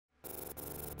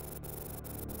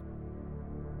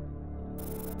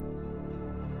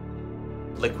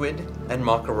Liquid and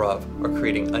Makarov are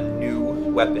creating a new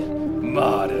weapon.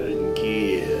 Modern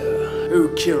gear.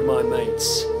 Who killed my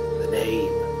mates? The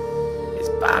name is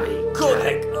Bobby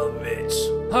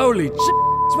Kotikovich. Holy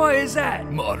shit, what is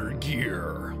that? Modern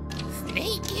gear.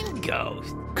 Snake and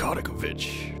Ghost.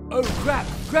 Kotikovich. Oh crap,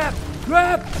 crap,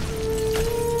 crap!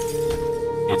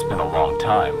 It's been a long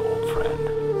time, old friend.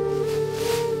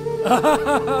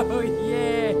 Oh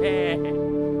yeah!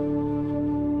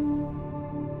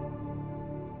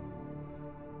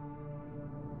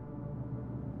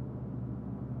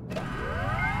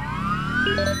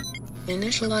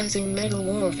 Initializing metal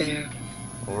warfare.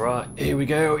 Alright, here we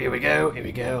go,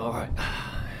 alright.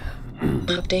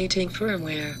 Updating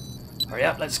firmware. Hurry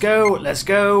up, let's go, let's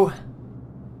go!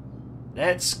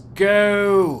 Let's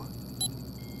go!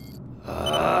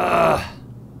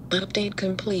 Update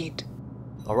complete.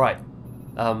 Alright,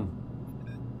 how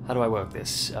do I work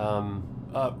this?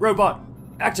 Robot,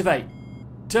 activate!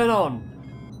 Turn on!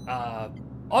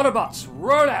 Autobots,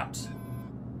 roll out!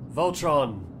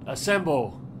 Voltron,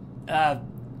 assemble!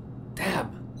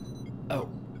 Damn! Oh,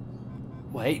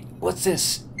 wait, what's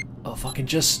this? Oh, fucking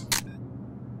just...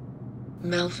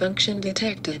 Malfunction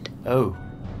detected. Oh,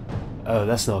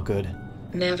 that's not good.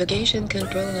 Navigation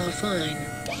control offline.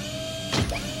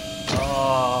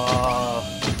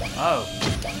 Oh.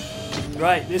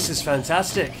 Right, this is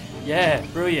fantastic. Yeah,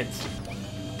 brilliant.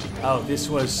 Oh, this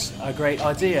was a great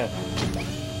idea.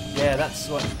 Yeah, that's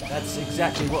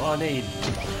exactly what I need.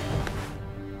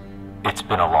 It's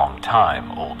been a long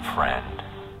time, old friend.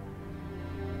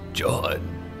 John,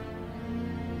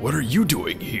 what are you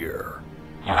doing here?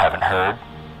 You haven't heard?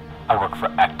 I work for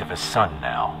Activist Sun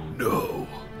now. No.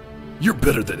 You're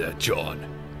better than that, John.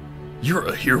 You're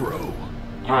a hero.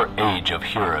 Your age of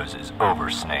heroes is over,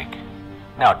 Snake.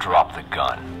 Now drop the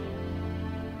gun.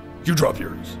 You drop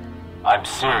yours. I'm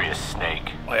serious,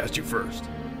 Snake. I asked you first.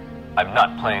 I'm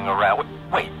not playing around.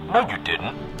 Wait, no you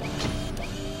didn't.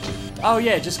 Oh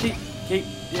yeah, just keep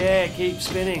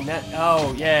spinning that.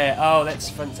 Oh yeah, oh that's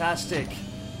fantastic.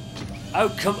 Oh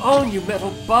come on, you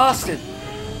metal bastard!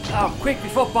 Oh quick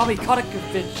before Bobby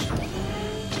Kotikovich.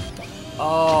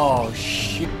 Oh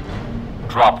shit.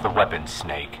 Drop the weapon,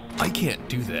 Snake. I can't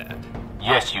do that.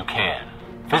 Yes, you can.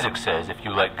 Physics says if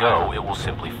you let go, it will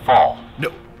simply fall.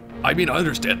 No, I mean I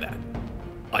understand that.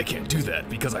 I can't do that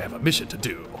because I have a mission to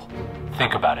do.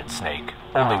 Think about it, Snake.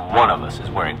 Only one of us is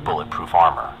wearing bulletproof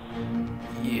armor.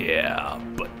 Yeah,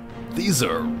 but these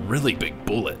are really big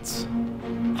bullets.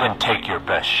 Then take your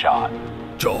best shot.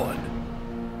 John,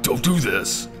 don't do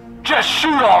this. Just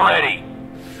shoot already!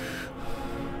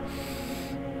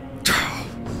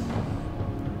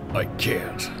 I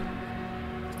can't.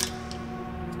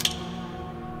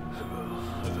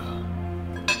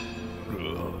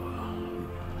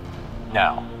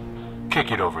 Now,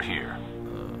 kick it over here.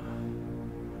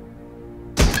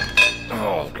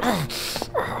 Oh,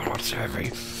 it's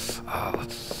heavy.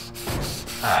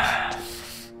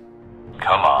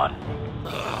 Come on.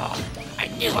 I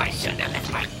knew I shouldn't have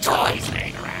left my toys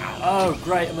laying around. Oh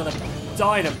great, I'm gonna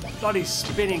die in a bloody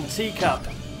spinning teacup.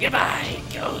 Goodbye,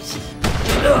 Ghost.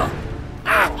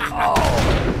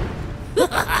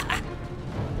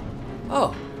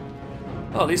 Oh,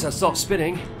 at least I stopped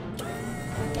spinning.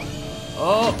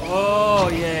 Oh,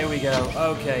 yeah, here we go.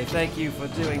 Okay, thank you for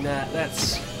doing that.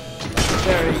 That's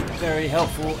very, very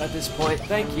helpful at this point.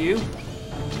 Thank you.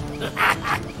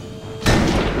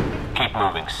 Keep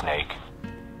moving, Snake.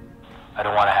 I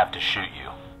don't want to have to shoot you.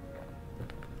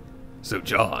 So,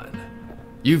 John,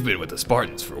 you've been with the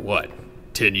Spartans for what,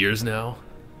 10 years now?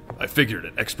 I figured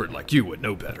an expert like you would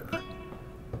know better.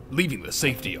 Leaving the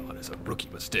safety on is a rookie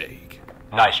mistake.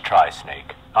 Nice try,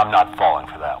 Snake. I'm not falling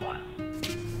for that one.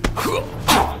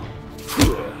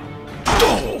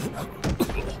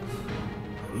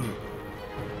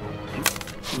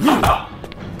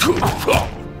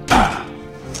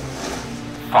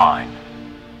 Fine.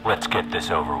 Let's get this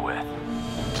over with.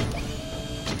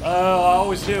 Oh, I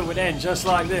always knew it would end just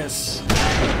like this.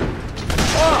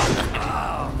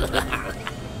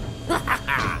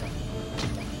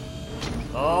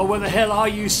 Oh, where the hell are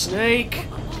you, Snake?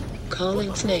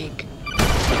 Calling Snake.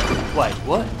 Wait,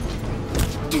 what?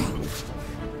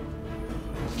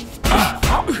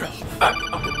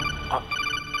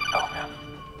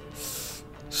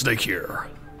 Snake here.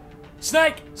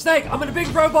 Snake! Snake! I'm in a big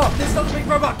robot! There's another big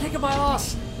robot kicking my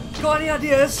ass! Got any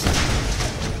ideas?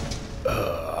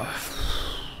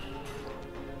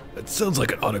 That sounds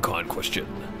like an Otacon question.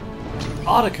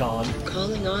 Otacon?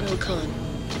 Calling Autocon.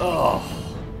 Oh.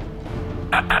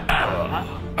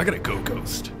 I gotta go,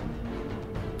 Ghost.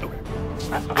 Okay.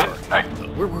 Hey.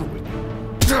 Where were we?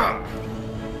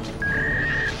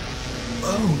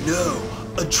 Oh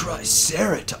no, a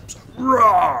triceratops.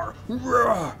 Roar!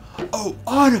 Roar! Oh,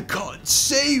 Otacon,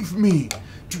 save me!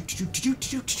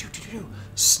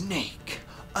 Snake,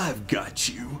 I've got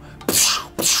you.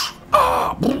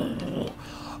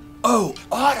 Oh,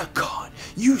 Otacon,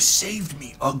 you saved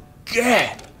me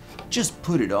again. Just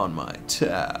put it on my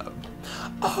tab.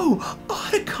 Oh,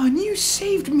 Otacon, you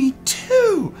saved me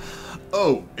too.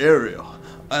 Oh, Ariel,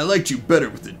 I liked you better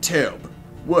with the tail, but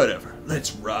whatever,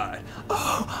 let's ride.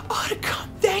 Oh, Otacon,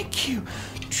 thank you.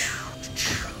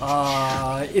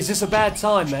 Is this a bad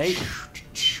time, mate?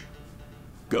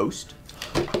 Ghost?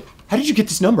 How did you get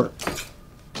this number?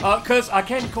 'Cause I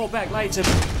can call back later,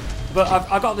 but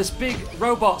I got this big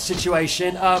robot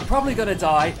situation. Probably gonna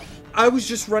die. I was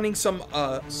just running some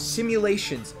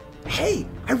simulations. Hey,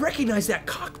 I recognize that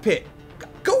cockpit.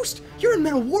 Ghost, you're in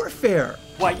Metal Warfare.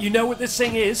 Wait, you know what this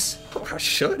thing is? Oh, I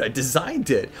should. I designed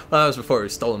it. Well, that was before it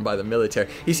was stolen by the military.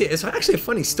 You see, it's actually a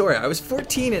funny story. I was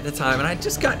 14 at the time, and I had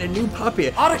just gotten a new puppy.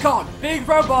 Otacon, big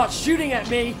robot shooting at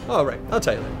me. All right, I'll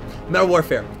tell you later. Metal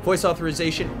Warfare. Voice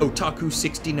authorization, Otaku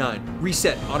 69.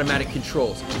 Reset, automatic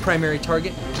controls. Primary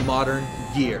target, modern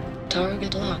gear.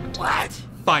 Target locked. What?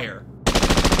 Fire.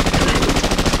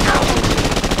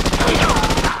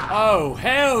 Oh,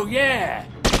 hell yeah!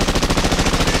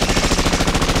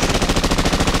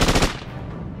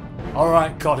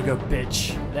 Alright, gotta go,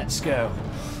 bitch. Let's go.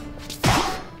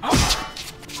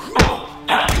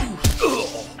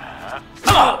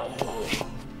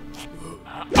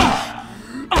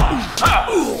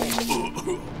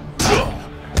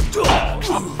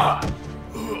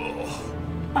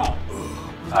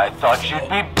 I thought you'd be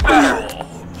better.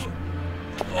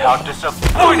 How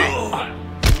disappointing!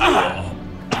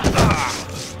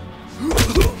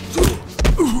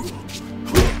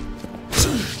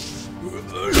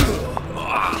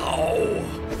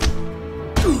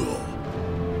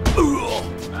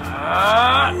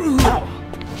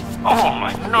 Oh,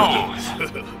 my nose!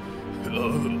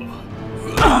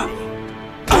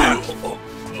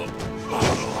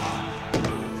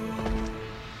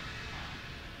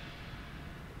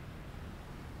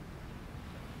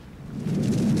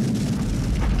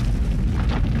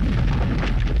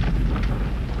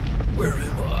 Where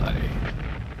am I?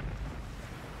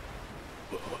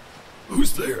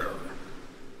 Who's there?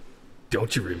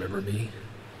 Don't you remember me?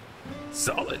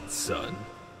 Solid, son.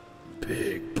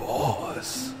 Big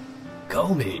boss.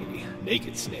 Call me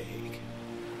Naked Snake.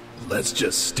 Let's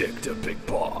just stick to Big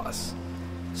Boss.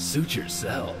 Suit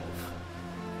yourself.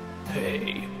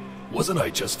 Hey, wasn't I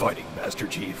just fighting Master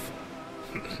Chief?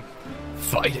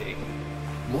 Fighting?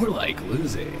 More like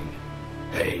losing.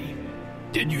 Hey,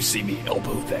 didn't you see me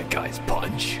elbow that guy's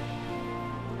punch?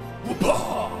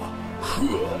 Whoopah!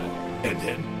 And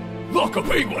then lock a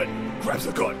penguin, grabs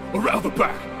the gun around the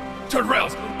back, turn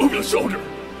around over the shoulder.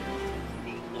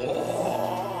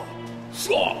 Oh,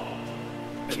 slaw!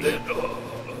 And then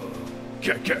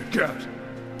get.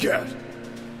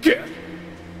 Okay.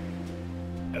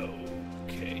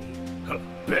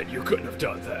 Bet you couldn't have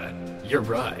done that. You're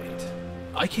right.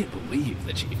 I can't believe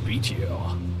the Chief beat you.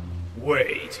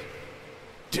 Wait.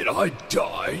 Did I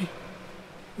die?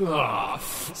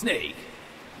 Snake.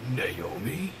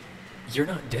 Naomi? You're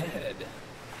not dead.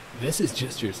 This is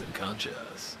just your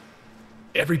subconscious.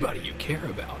 Everybody you care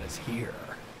about is here.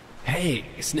 Hey,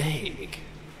 Snake.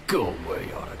 Go away,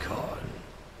 Otacon.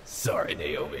 Sorry,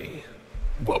 Naomi.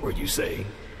 What were you saying?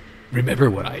 Remember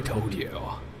what I told you.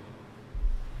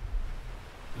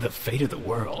 The fate of the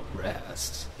world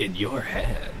rests in your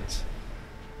hands.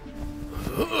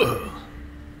 Oh,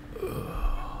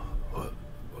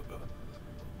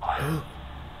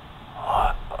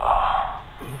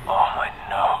 my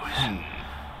nose.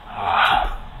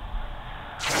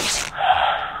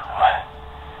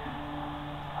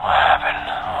 What happened?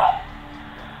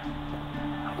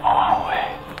 Oh,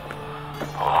 wait.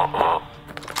 Oh.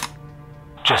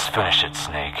 Just finish it,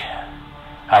 Snake.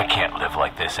 I can't live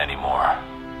like this anymore.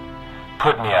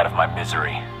 Put me out of my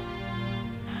misery.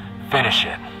 Finish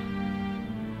it.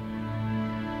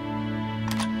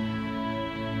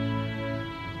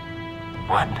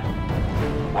 What?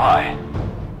 Why?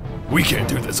 We can't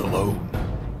do this alone.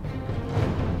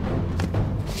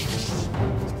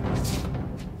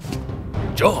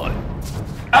 John!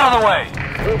 Out of the way!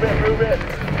 Move in.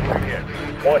 Again.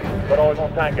 One, but always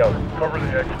on tango. Cover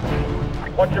the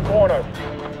edge. Watch your corners.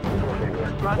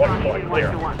 1 point clear.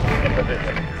 In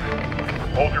position.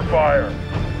 Hold your fire.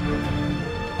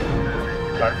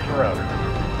 Got it surrounded.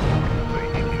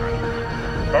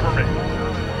 Cover me.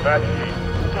 Match sheet.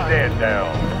 Stand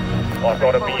down. Lock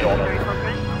on a beat on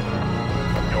them.